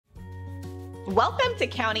Welcome to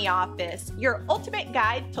County Office, your ultimate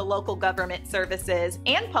guide to local government services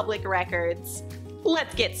and public records.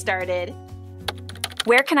 Let's get started.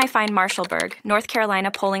 Where can I find Marshallberg, North Carolina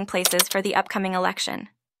polling places for the upcoming election?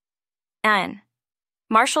 N.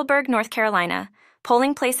 Marshallberg, North Carolina.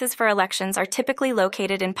 Polling places for elections are typically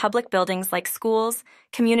located in public buildings like schools,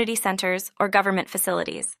 community centers, or government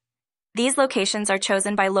facilities. These locations are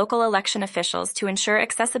chosen by local election officials to ensure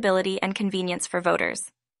accessibility and convenience for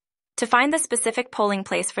voters. To find the specific polling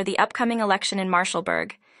place for the upcoming election in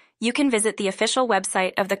Marshallberg, you can visit the official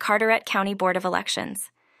website of the Carteret County Board of Elections.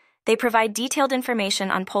 They provide detailed information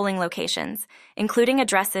on polling locations, including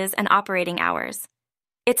addresses and operating hours.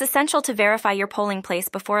 It's essential to verify your polling place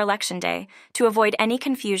before Election Day to avoid any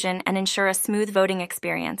confusion and ensure a smooth voting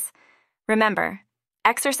experience. Remember,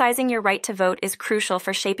 exercising your right to vote is crucial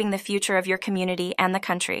for shaping the future of your community and the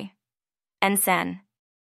country. N.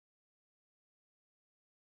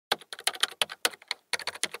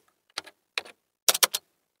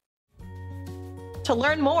 To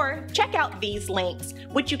learn more, check out these links,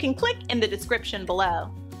 which you can click in the description below.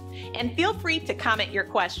 And feel free to comment your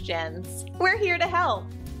questions. We're here to help.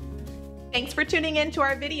 Thanks for tuning in to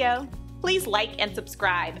our video. Please like and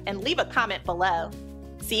subscribe and leave a comment below.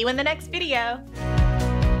 See you in the next video.